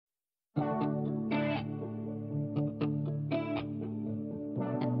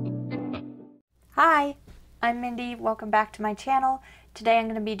Hi, I'm Mindy. Welcome back to my channel. Today I'm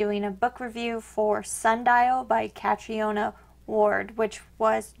going to be doing a book review for Sundial by Catriona Ward, which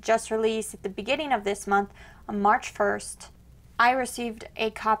was just released at the beginning of this month on March 1st. I received a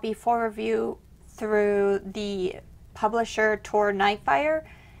copy for review through the publisher Tor Nightfire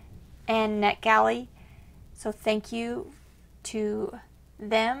and Netgalley, so thank you to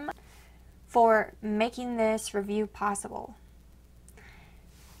them for making this review possible.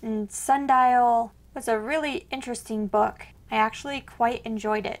 And Sundial was a really interesting book. I actually quite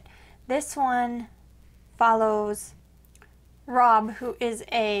enjoyed it. This one follows Rob, who is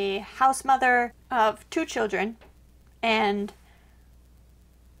a house mother of 2 children and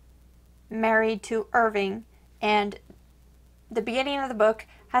married to Irving, and the beginning of the book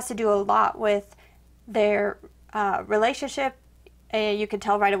has to do a lot with their relationship. You can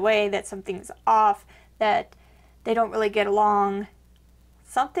tell right away that something's off, that they don't really get along.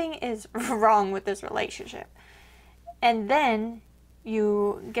 Something is wrong with this relationship. And then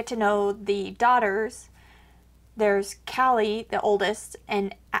you get to know the daughters. There's Callie, the oldest,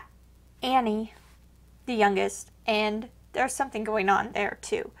 and Annie, the youngest, and there's something going on there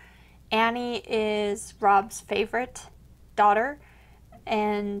too. Annie is Rob's favorite daughter,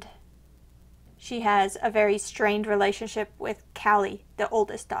 and she has a very strained relationship with Callie, the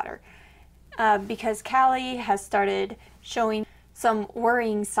oldest daughter, because Callie has started showing some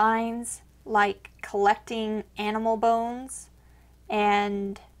worrying signs, like collecting animal bones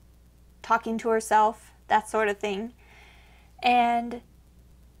and talking to herself, that sort of thing. And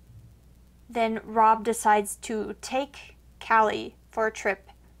then Rob decides to take Callie for a trip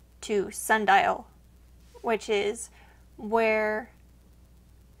to Sundial, which is where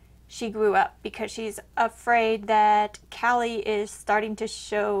she grew up, because she's afraid that Callie is starting to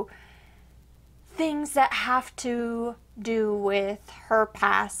show things that have to do with her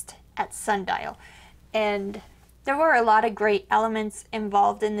past at Sundial. And there were a lot of great elements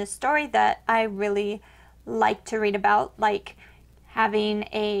involved in this story that I really like to read about, like having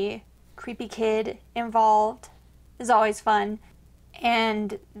a creepy kid involved is always fun.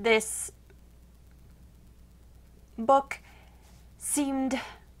 And this book seemed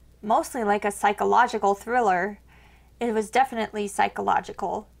mostly like a psychological thriller. It was definitely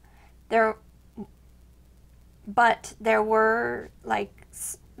psychological. But there was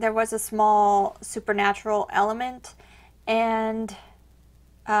a small supernatural element, and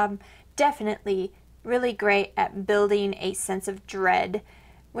definitely really great at building a sense of dread,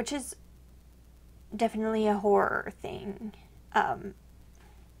 which is definitely a horror thing.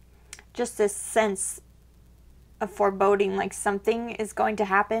 Just this sense of foreboding, like something is going to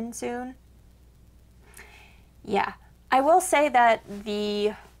happen soon. Yeah, I will say that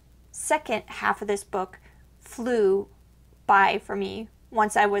the second half of this book flew by for me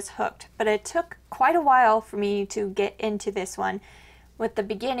once I was hooked, but it took quite a while for me to get into this one. With the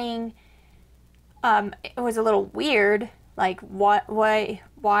beginning, it was a little weird, like why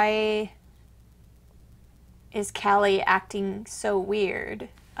is Callie acting so weird,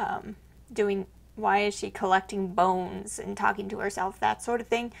 why is she collecting bones and talking to herself, that sort of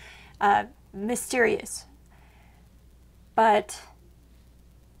thing. Mysterious. But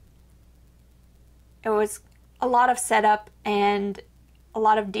it was a lot of setup and a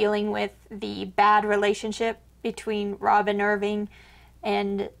lot of dealing with the bad relationship between Rob and Irving,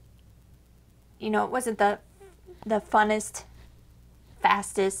 and it wasn't the funnest,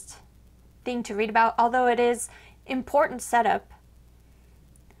 fastest thing to read about, although it is important setup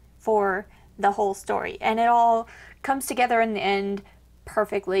for the whole story, and it all comes together in the end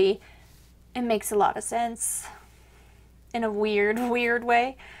perfectly. It makes a lot of sense in a weird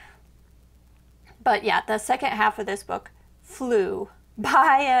way. But yeah, the second half of this book flew by.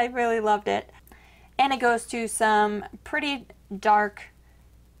 I really loved it. And it goes to some pretty dark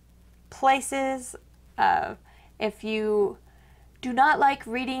places. If you do not like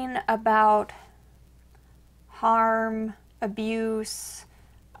reading about harm, abuse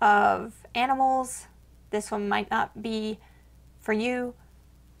of animals, this one might not be for you.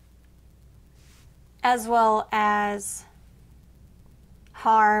 As well as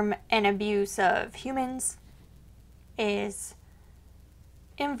harm and abuse of humans is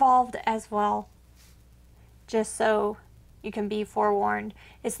involved as well, just so you can be forewarned.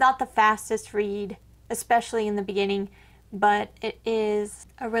 It's not the fastest read, especially in the beginning, but it is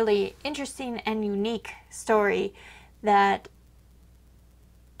a really interesting and unique story that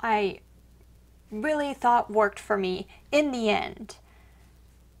I really thought worked for me in the end,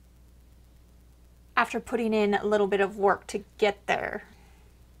 after putting in a little bit of work to get there.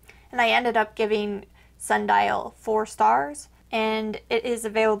 And I ended up giving Sundial 4 stars. and it is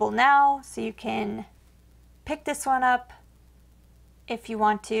available now, so you can pick this one up if you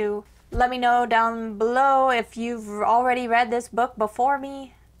want to. Let me know down below if you've already read this book before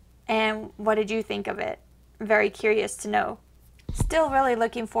me, and what did you think of it? Very curious to know. Still really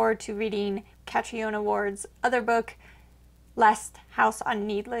looking forward to reading Catriona Ward's other book, Last House on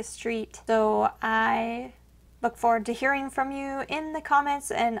Needless Street. So I look forward to hearing from you in the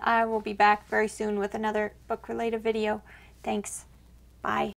comments, and I will be back very soon with another book-related video. Thanks. Bye.